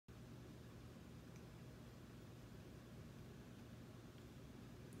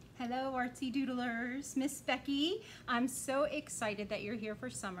Hello Artsy Doodlers, Miss Becky. I'm so excited that you're here for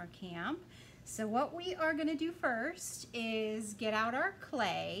summer camp. So what we are going to do first is get out our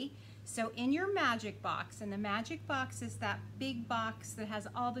clay. So in your magic box, and the magic box is that big box that has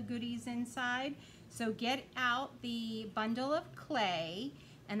all the goodies inside. So get out the bundle of clay,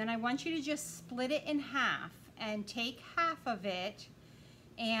 and then I want you to just split it in half and take half of it,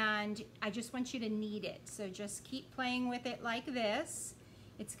 and I just want you to knead it. So just keep playing with it like this.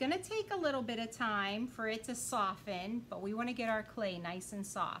 It's going to take a little bit of time for it to soften, but we want to get our clay nice and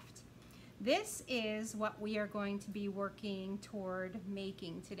soft. This is what we are going to be working toward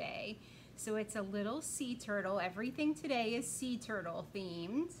making today. So it's a little sea turtle. Everything today is sea turtle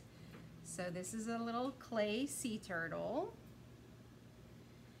themed. So this is a little clay sea turtle.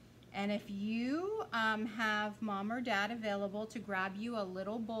 And if you have mom or dad available to grab you a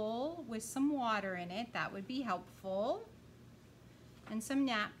little bowl with some water in it, that would be helpful. And some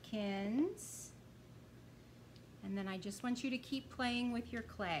napkins. And then I just want you to keep playing with your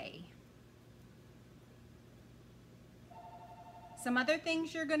clay. Some other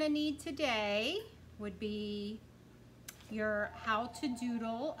things you're going to need today would be your how to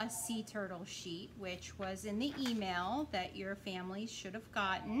doodle a sea turtle sheet, which was in the email that your families should have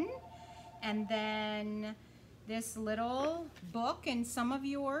gotten. And then this little book, and some of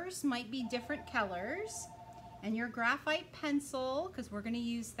yours might be different colors. And your graphite pencil, because we're going to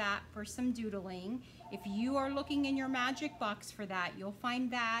use that for some doodling. If you are looking in your magic box for that, you'll find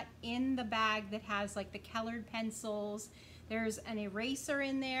that in the bag that has like the colored pencils. There's an eraser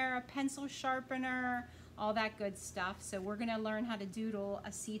in there, a pencil sharpener, all that good stuff. So we're going to learn how to doodle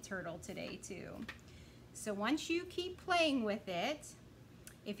a sea turtle today too. So once you keep playing with it,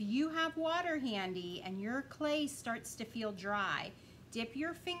 if you have water handy and your clay starts to feel dry, dip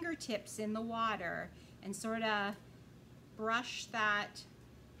your fingertips in the water and sort of brush that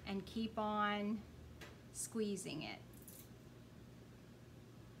and keep on squeezing it.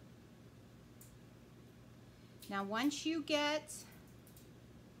 Now once you get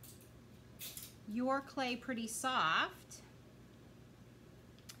your clay pretty soft,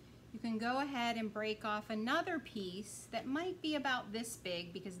 you can go ahead and break off another piece that might be about this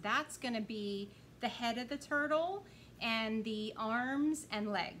big, because that's going to be the head of the turtle and the arms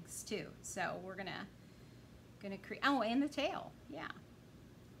and legs too. So we're gonna create, oh, and the tail, yeah.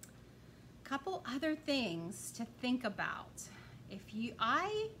 Couple other things to think about.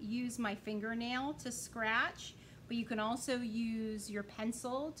 I use my fingernail to scratch, but you can also use your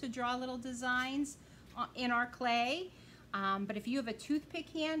pencil to draw little designs in our clay. But if you have a toothpick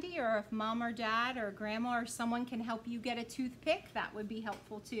handy, or if mom or dad or grandma or someone can help you get a toothpick, that would be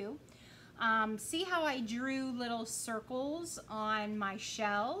helpful too. See how I drew little circles on my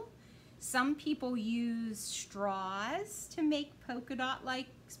shell? Some people use straws to make polka dot like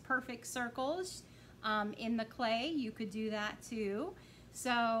perfect circles in the clay. You could do that too.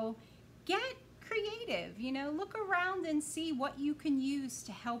 So get creative, you know, look around and see what you can use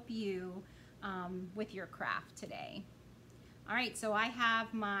to help you with your craft today. All right, so I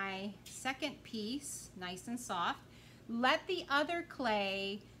have my second piece nice and soft. Let the other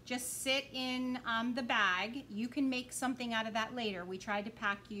clay just sit in the bag. You can make something out of that later. We tried to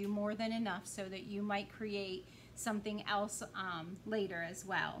pack you more than enough so that you might create something else later as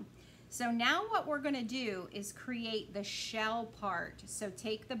well. So now what we're going to do is create the shell part. So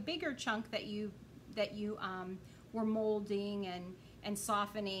take the bigger chunk that you were molding and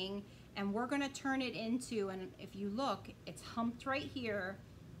softening, and we're going to turn it into, and if you look, it's humped right here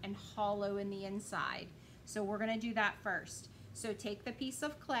and hollow in the inside. So we're going to do that first. So take the piece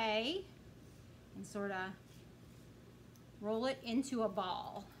of clay and sort of roll it into a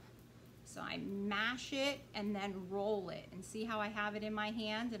ball. So I mash it and then roll it, and see how I have it in my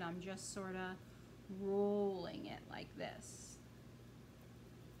hand, and I'm just sort of rolling it like this.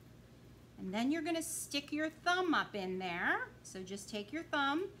 And then you're going to stick your thumb up in there. So just take your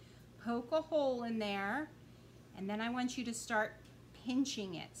thumb, poke a hole in there, and then I want you to start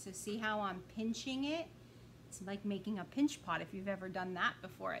pinching it. So see how I'm pinching it? It's like making a pinch pot, if you've ever done that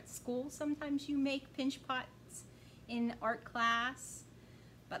before at school. Sometimes you make pinch pots in art class.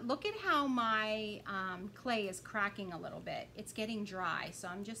 But look at how my clay is cracking a little bit. It's getting dry, so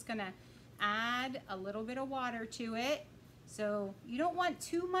I'm just gonna add a little bit of water to it. So you don't want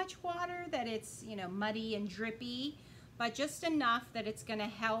too much water that it's, you know, muddy and drippy, but just enough that it's gonna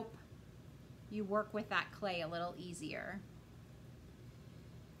help you work with that clay a little easier.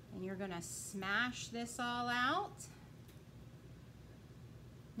 And you're gonna smash this all out.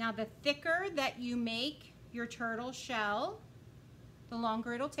 Now the thicker that you make your turtle shell, the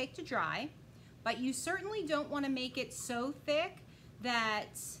longer it'll take to dry, but you certainly don't want to make it so thick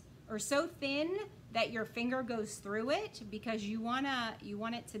that or so thin that your finger goes through it, because you want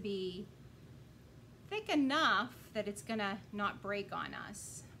it to be thick enough that it's gonna not break on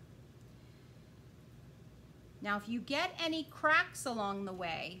us. Now if you get any cracks along the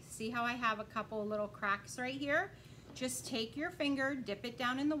way, see how I have a couple little cracks right here? Just take your finger, dip it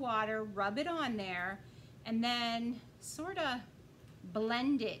down in the water, rub it on there, and then sort of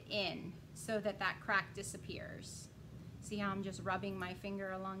blend it in so that that crack disappears. See how I'm just rubbing my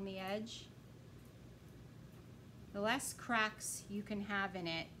finger along the edge? The less cracks you can have in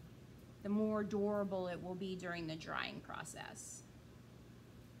it, the more durable it will be during the drying process.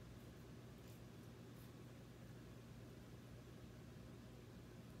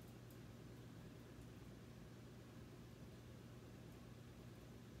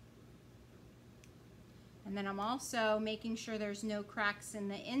 And then I'm also making sure there's no cracks in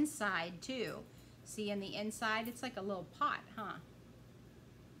the inside too. See, in the inside, it's like a little pot, huh?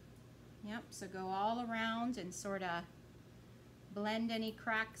 Yep, so go all around and sort of blend any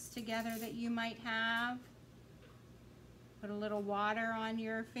cracks together that you might have. Put a little water on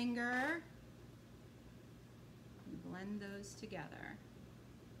your finger and blend those together.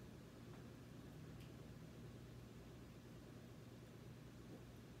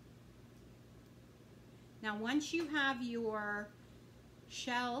 Now once you have your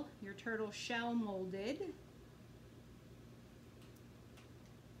shell, your turtle shell molded,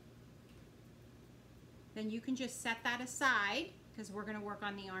 then you can just set that aside, because we're going to work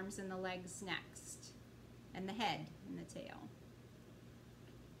on the arms and the legs next, and the head and the tail.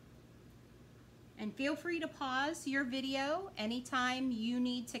 And feel free to pause your video anytime you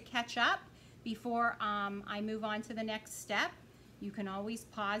need to catch up before I move on to the next step. You can always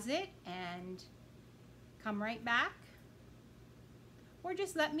pause it and come right back, or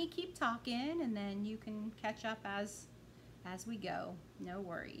just let me keep talking and then you can catch up as we go. No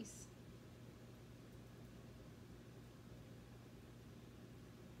worries.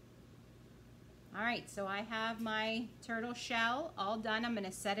 All right, so I have my turtle shell all done. I'm going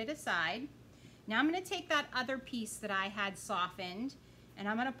to set it aside. Now I'm going to take that other piece that I had softened, and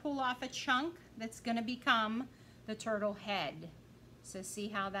I'm going to pull off a chunk that's going to become the turtle head. So see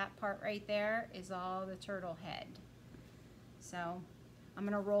how that part right there is all the turtle head. So I'm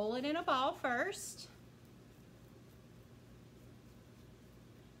going to roll it in a ball first.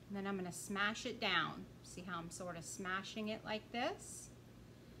 And then I'm going to smash it down. See how I'm sort of smashing it like this?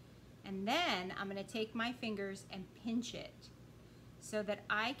 And then I'm going to take my fingers and pinch it so that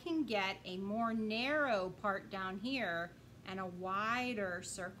I can get a more narrow part down here and a wider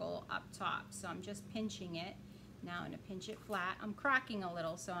circle up top. So I'm just pinching it. Now I'm going to pinch it flat. I'm cracking a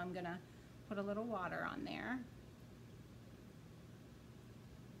little, so I'm going to put a little water on there.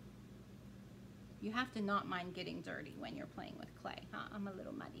 You have to not mind getting dirty when you're playing with clay, huh? I'm a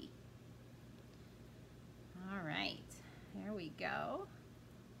little muddy. All right, there we go.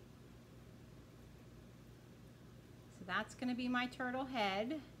 So that's going to be my turtle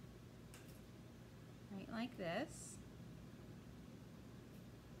head, right like this.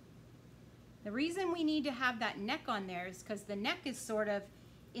 The reason we need to have that neck on there is because the neck is sort of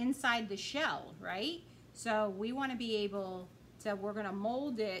inside the shell, right? So we want to be able to, we're going to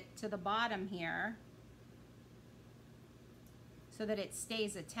mold it to the bottom here so that it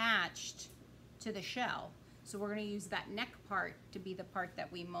stays attached to the shell. So we're going to use that neck part to be the part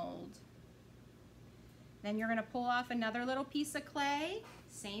that we mold. Then you're going to pull off another little piece of clay.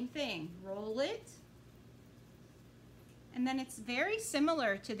 Same thing, roll it. And then it's very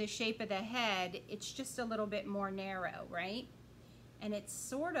similar to the shape of the head. It's just a little bit more narrow, right? And it's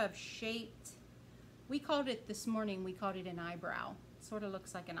sort of shaped, we called it this morning, we called it an eyebrow. It sort of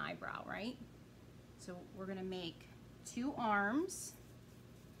looks like an eyebrow, right? So we're going to make 2 arms.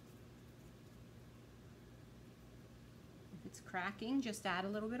 If it's cracking, just add a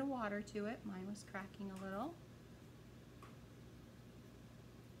little bit of water to it. Mine was cracking a little.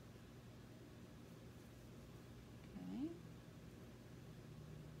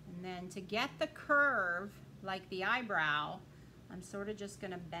 And then to get the curve like the eyebrow, I'm sort of just going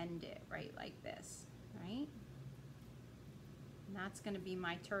to bend it right like this, right? And that's going to be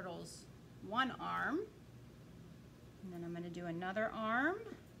my turtle's one arm. And then I'm going to do another arm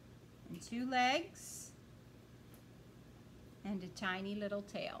and 2 legs and a tiny little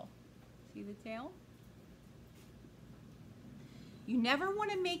tail. See the tail? You never want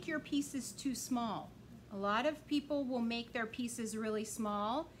to make your pieces too small. A lot of people will make their pieces really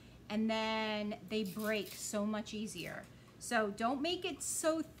small and then they break so much easier. So don't make it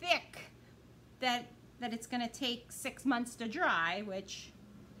so thick that it's going to take 6 months to dry, which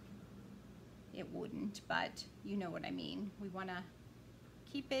it wouldn't, but you know what I mean. We want to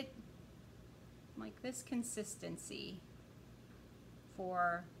keep it like this consistency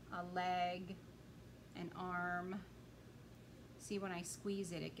for a leg, an arm. See, when I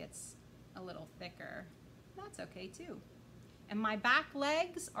squeeze it, it gets a little thicker. That's okay too. And my back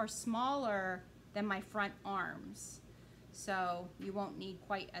legs are smaller than my front arms, so you won't need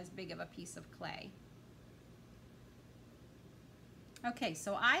quite as big of a piece of clay. Okay,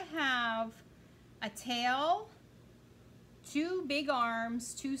 so I have a tail, 2 big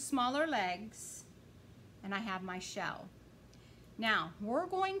arms, 2 smaller legs, and I have my shell. Now, we're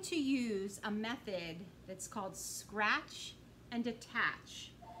going to use a method that's called scratch and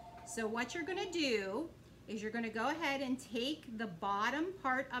attach. So what you're gonna do is you're gonna go ahead and take the bottom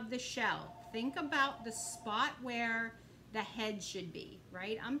part of the shell. Think about the spot where the head should be,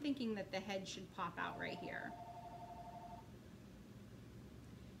 right? I'm thinking that the head should pop out right here.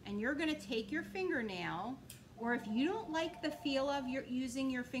 And you're gonna take your fingernail, or if you don't like the feel of using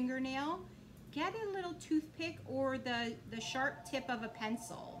your fingernail, get a little toothpick or the sharp tip of a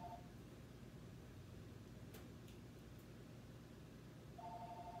pencil.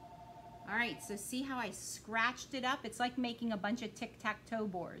 All right, so see how I scratched it up? It's like making a bunch of tic-tac-toe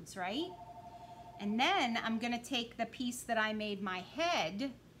boards, right? And then I'm gonna take the piece that I made my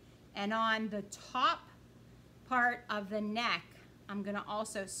head, and on the top part of the neck, I'm gonna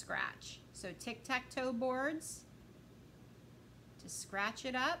also scratch. So tic-tac-toe boards to scratch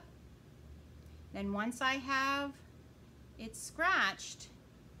it up. Then once I have it scratched,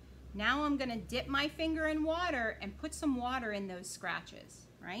 now I'm gonna dip my finger in water and put some water in those scratches,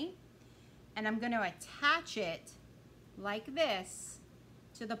 right? And I'm gonna attach it like this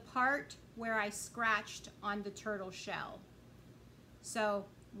to the part where I scratched on the turtle shell. So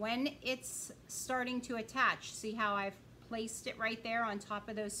when it's starting to attach, see how I've placed it right there on top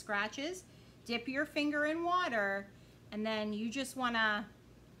of those scratches? Dip your finger in water, and then you just wanna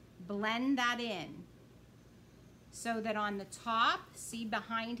blend that in so that on the top, see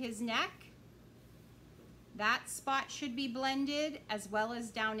behind his neck, that spot should be blended as well as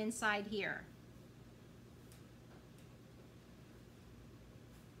down inside here.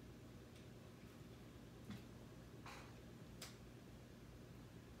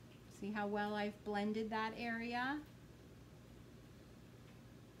 See how well I've blended that area?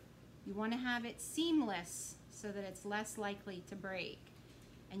 You want to have it seamless so that it's less likely to break.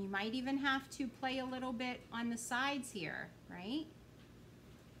 And you might even have to play a little bit on the sides here, right?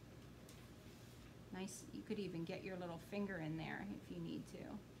 Nice, you could even get your little finger in there if you need to.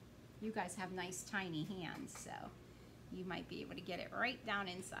 You guys have nice tiny hands, so you might be able to get it right down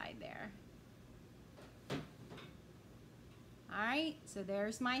inside there. All right, so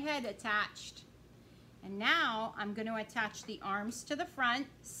there's my head attached. And now I'm going to attach the arms to the front.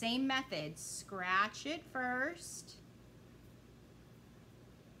 Same method, scratch it first.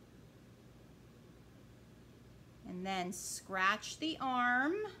 And then scratch the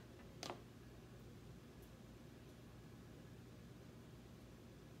arm.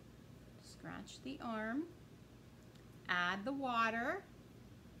 Scratch the arm. Add the water,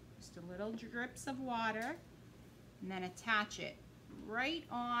 just a little drips of water, and then attach it right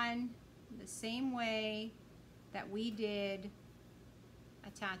on the same way that we did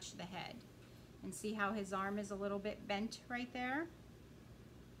attach the head. And see how his arm is a little bit bent right there?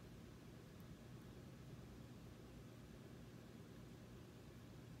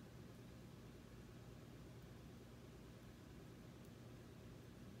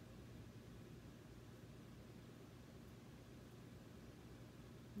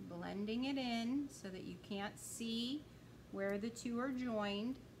 Blending it in so that you can't see where the two are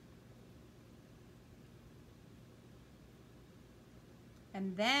joined.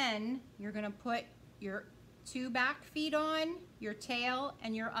 And then you're going to put your 2 back feet on, your tail,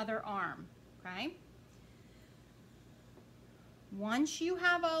 and your other arm, okay? Once you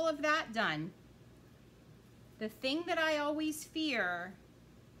have all of that done, the thing that I always fear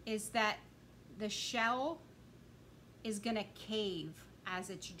is that the shell is going to cave as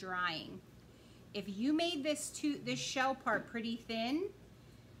it's drying. If you made this shell part pretty thin,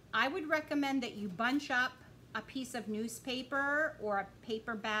 I would recommend that you bunch up a piece of newspaper or a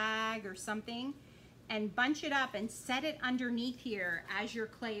paper bag or something and bunch it up and set it underneath here as your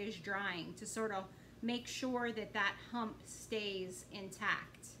clay is drying to sort of make sure that that hump stays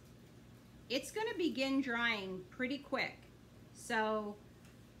intact. It's going to begin drying pretty quick, so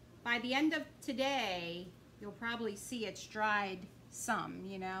by the end of today you'll probably see it's dried some,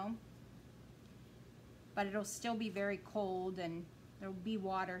 you know, but it'll still be very cold and there'll be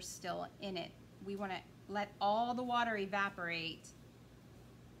water still in it. We want to let all the water evaporate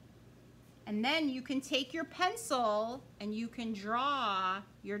And then you can take your pencil and you can draw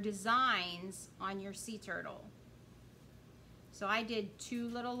your designs on your sea turtle. So I did 2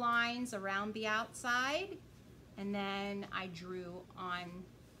 little lines around the outside, and then I drew on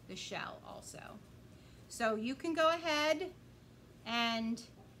the shell also. So you can go ahead and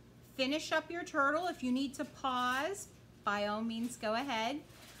finish up your turtle. If you need to pause, by all means go ahead.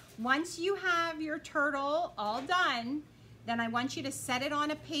 Once you have your turtle all done, then I want you to set it on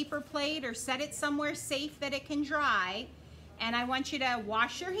a paper plate or set it somewhere safe that it can dry. And I want you to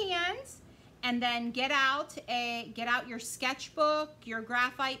wash your hands and then get out your sketchbook, your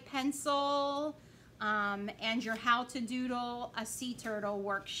graphite pencil, and your How to Doodle a Sea Turtle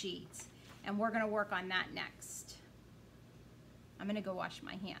worksheet. And we're gonna work on that next. I'm gonna go wash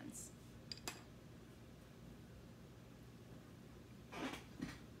my hands.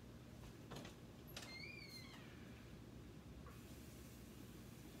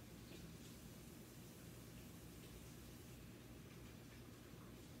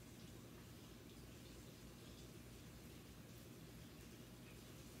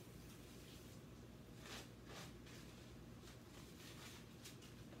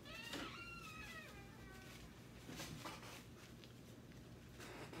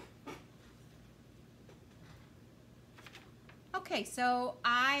 Okay, so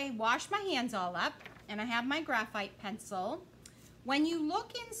I washed my hands all up and I have my graphite pencil. When you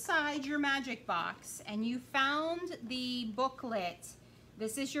look inside your magic box and you found the booklet,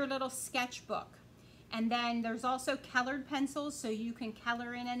 this is your little sketchbook. And then there's also colored pencils, so you can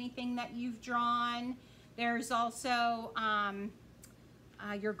color in anything that you've drawn. There's also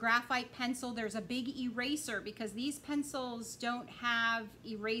your graphite pencil. There's a big eraser because these pencils don't have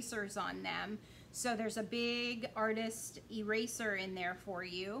erasers on them. So there's a big artist eraser in there for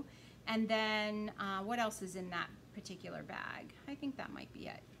you. And then what else is in that particular bag? I think that might be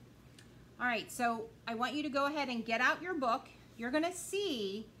it. All right, so I want you to go ahead and get out your book. You're gonna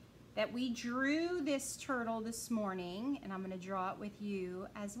see that we drew this turtle this morning, and I'm gonna draw it with you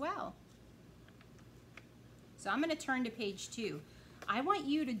as well. So I'm gonna turn to page 2. I want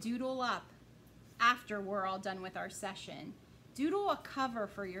you to doodle up after we're all done with our session. Doodle a cover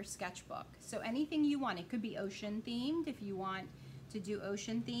for your sketchbook. So anything you want. It could be ocean themed if you want to do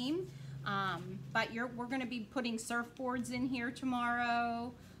ocean theme. But we're going to be putting surfboards in here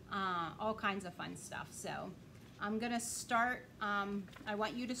tomorrow. All kinds of fun stuff. So I'm going to start. I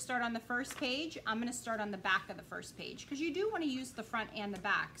want you to start on the first page. I'm going to start on the back of the first page because you do want to use the front and the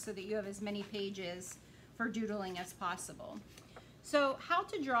back so that you have as many pages for doodling as possible. So how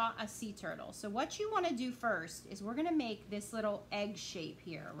to draw a sea turtle. So what you want to do first is we're going to make this little egg shape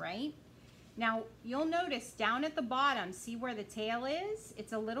here, right? Now you'll notice down at the bottom, see where the tail is?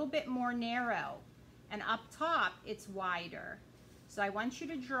 It's a little bit more narrow, and up top it's wider. So I want you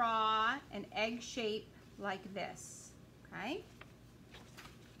to draw an egg shape like this, okay?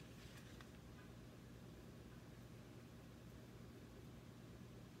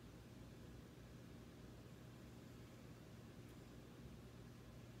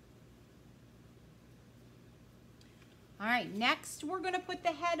 All right, next we're going to put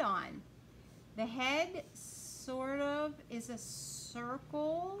the head on. The head sort of is a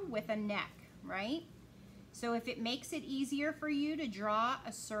circle with a neck, right? So if it makes it easier for you to draw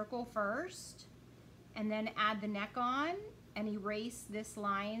a circle first and then add the neck on and erase this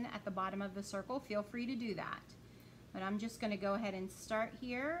line at the bottom of the circle, feel free to do that. But I'm just going to go ahead and start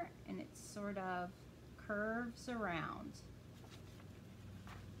here, and it sort of curves around.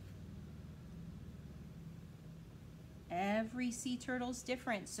 Every sea turtle's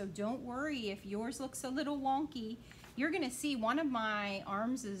different, so don't worry if yours looks a little wonky. You're gonna see one of my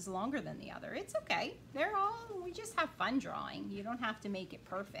arms is longer than the other. It's okay. We just have fun drawing. You don't have to make it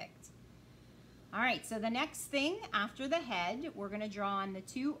perfect. All right, so the next thing after the head, we're gonna draw on the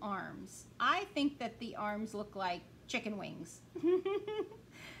 2 arms. I think that the arms look like chicken wings.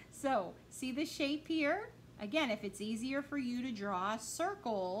 So, see the shape here? Again, if it's easier for you to draw a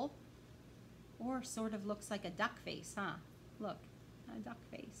circle, or sort of looks like a duck face, huh? Look, a duck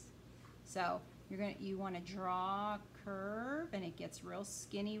face. So you want to draw a curve, and it gets real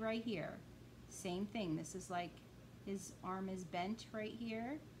skinny right here. Same thing. This is like his arm is bent right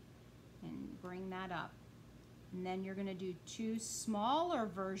here, and bring that up. And then you're going to do 2 smaller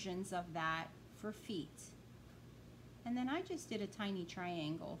versions of that for feet. And then I just did a tiny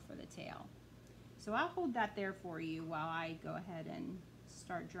triangle for the tail. So I'll hold that there for you while I go ahead and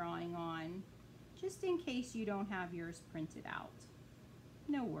start drawing on, just in case you don't have yours printed out.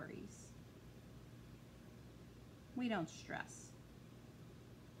 No worries. We don't stress.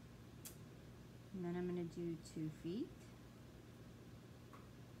 And then I'm going to do 2 feet.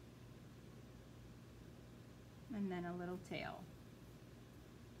 and then a little tail.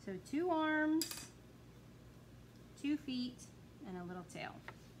 So 2 arms, 2 feet, and a little tail.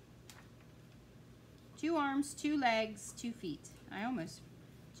 2 arms, 2 legs, 2 feet.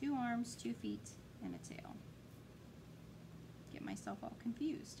 2 arms, 2 feet, and a tail. Get myself all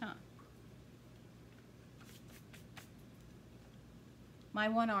confused, huh? My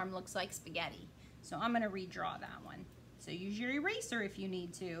one arm looks like spaghetti, so I'm going to redraw that one. So use your eraser if you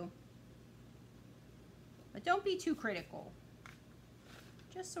need to. But don't be too critical.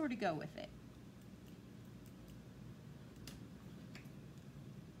 Just sort of go with it.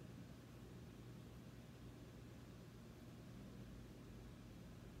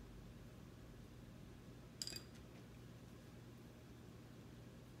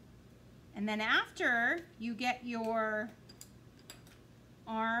 And then after you get your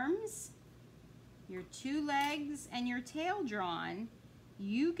arms, your 2 legs, and your tail drawn,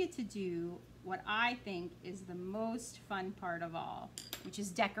 you get to do what I think is the most fun part of all, which is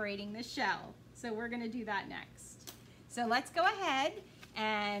decorating the shell. So we're gonna do that next. So let's go ahead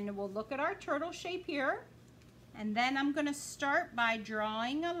and we'll look at our turtle shape here. And then I'm gonna start by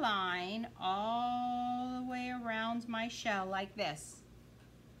drawing a line all the way around my shell like this.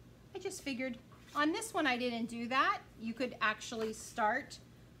 I just figured on this one I didn't do that. You could actually start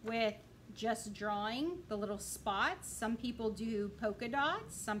with just drawing the little spots. Some people do polka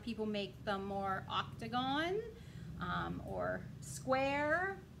dots. Some people make them more octagon or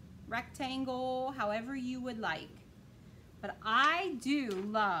square, rectangle, however you would like. But I do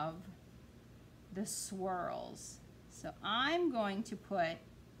love the swirls. So I'm going to put,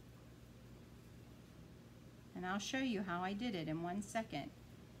 and I'll show you how I did it in 1 second.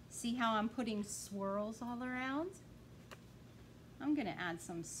 See how I'm putting swirls all around? I'm gonna add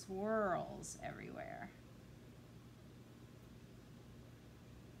some swirls everywhere.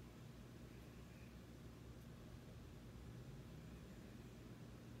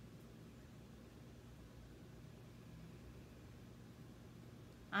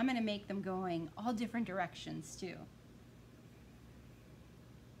 I'm gonna make them going all different directions too.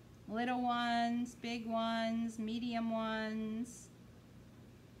 Little ones, big ones, medium ones.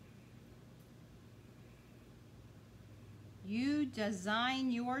 You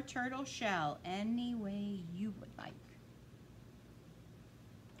design your turtle shell any way you would like.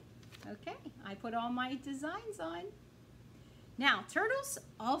 Okay, I put all my designs on. Now, turtles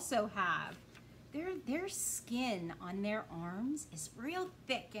also have, their skin on their arms is real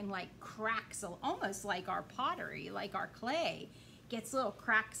thick and like cracks, almost like our pottery, like our clay, gets little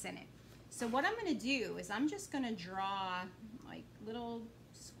cracks in it. So what I'm gonna do is I'm just gonna draw like little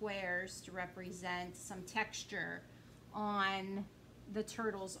squares to represent some texture on the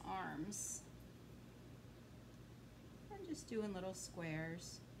turtle's arms. I'm just doing little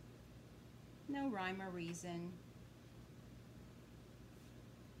squares. No rhyme or reason.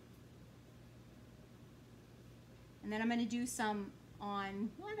 And then I'm going to do some on,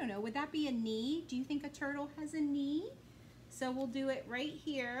 well, I don't know, would that be a knee? Do you think a turtle has a knee? So we'll do it right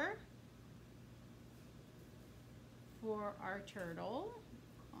here for our turtle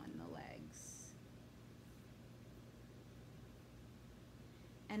on the legs.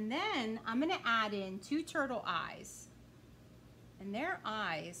 And then I'm going to add in 2 turtle eyes. And their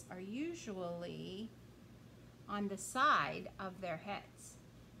eyes are usually on the side of their heads.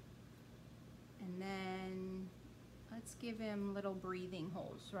 And then let's give him little breathing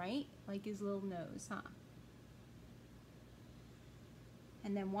holes, right? Like his little nose, huh?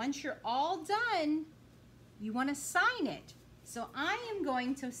 And then once you're all done, you want to sign it. So I am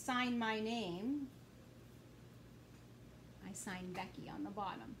going to sign my name. I sign Becky on the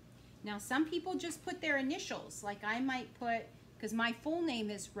bottom. Now some people just put their initials, like I might put, because my full name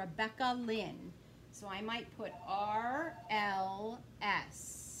is Rebecca Lynn. So I might put RLS,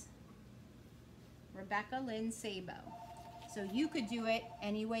 Rebecca Lynn Sabo. So you could do it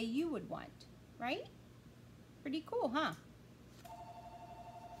any way you would want, right? Pretty cool, huh?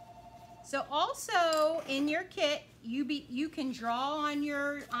 So also in your kit, you can draw on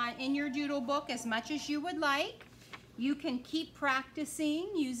your in your doodle book as much as you would like. You can keep practicing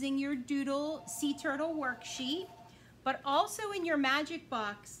using your doodle sea turtle worksheet, but also in your magic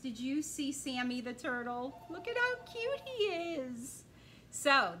box. Did you see Sammy the turtle? Look at how cute he is.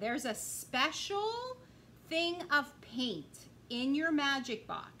 So there's a special thing of paint in your magic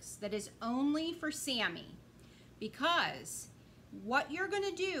box that is only for Sammy, because what you're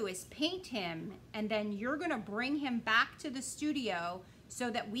gonna do is paint him and then you're gonna bring him back to the studio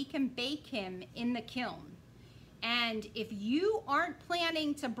so that we can bake him in the kiln. And if you aren't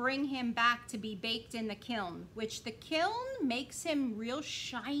planning to bring him back to be baked in the kiln, which the kiln makes him real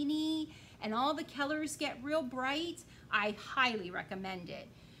shiny and all the colors get real bright, I highly recommend it.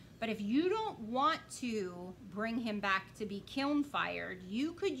 But if you don't want to bring him back to be kiln fired,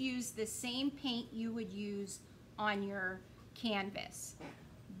 you could use the same paint you would use on your canvas.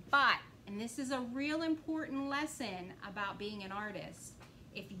 But, and this is a real important lesson about being an artist,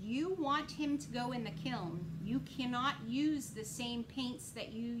 if you want him to go in the kiln, you cannot use the same paints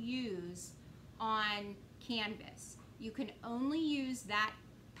that you use on canvas. You can only use that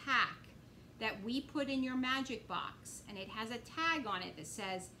pack that we put in your magic box, and it has a tag on it that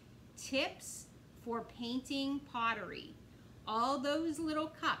says tips for painting pottery. All those little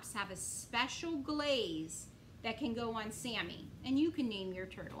cups have a special glaze that can go on Sammy, and you can name your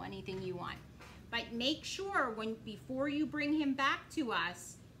turtle anything you want. But make sure before you bring him back to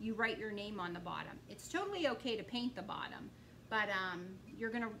us, you write your name on the bottom. It's totally okay to paint the bottom, but you're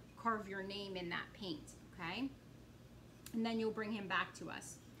gonna carve your name in that paint, okay? And then you'll bring him back to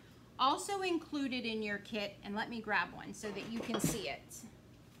us. Also included in your kit, and let me grab one so that you can see it.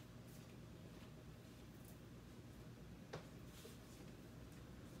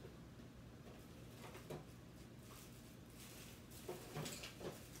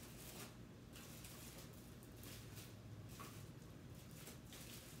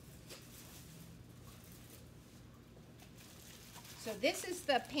 So this is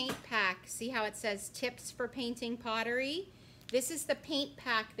the paint pack. See how it says tips for painting pottery? This is the paint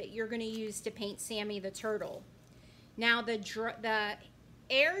pack that you're going to use to paint Sammy the turtle. Now the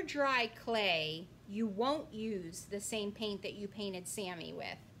air dry clay, you won't use the same paint that you painted Sammy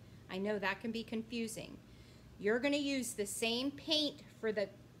with. I know that can be confusing. You're going to use the same paint for the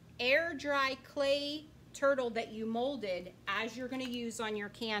air dry clay turtle that you molded as you're going to use on your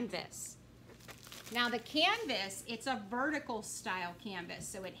canvas. Now the canvas, it's a vertical style canvas,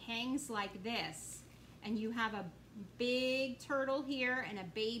 so it hangs like this, and you have a big turtle here and a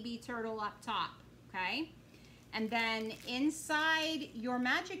baby turtle up top, okay? And then inside your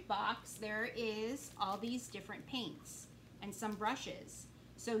magic box, there is all these different paints and some brushes.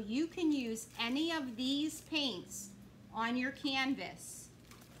 So you can use any of these paints on your canvas.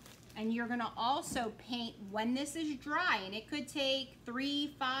 And you're gonna also paint when this is dry, and it could take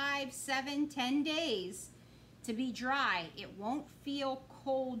 3, 5, 7, 10 days to be dry. It won't feel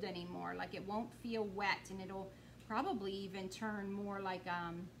cold anymore, like it won't feel wet, and it'll probably even turn more like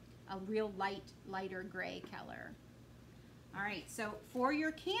a real lighter gray color. All right, so for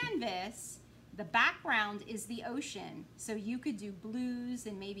your canvas, the background is the ocean. So you could do blues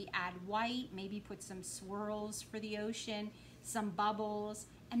and maybe add white, maybe put some swirls for the ocean, some bubbles,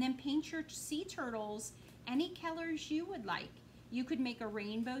 and then paint your sea turtles any colors you would like. You could make a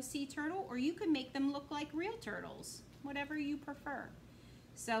rainbow sea turtle, or you could make them look like real turtles, whatever you prefer.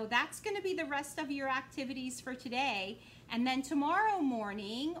 So that's gonna be the rest of your activities for today. And then tomorrow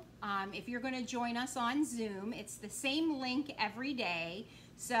morning, if you're gonna join us on Zoom, it's the same link every day.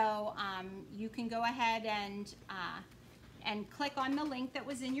 So you can go ahead and click on the link that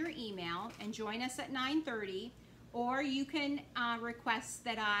was in your email and join us at 9:30. Or you can request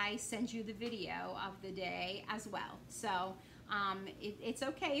that I send you the video of the day as well. So it's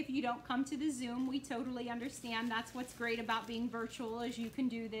okay if you don't come to the Zoom. We totally understand. That's what's great about being virtual, is you can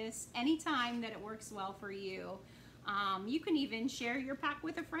do this anytime that it works well for you. You can even share your pack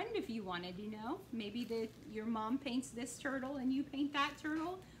with a friend if you wanted, you know. Maybe your mom paints this turtle and you paint that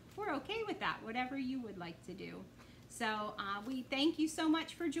turtle. We're okay with that, whatever you would like to do. So we thank you so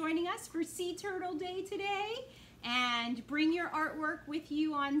much for joining us for Sea Turtle Day today. And bring your artwork with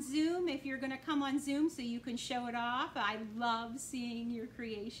you on Zoom if you're going to come on Zoom, so you can show it off. I love seeing your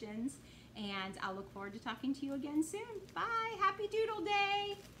creations, and I'll look forward to talking to you again soon. Bye. Happy Doodle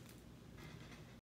Day.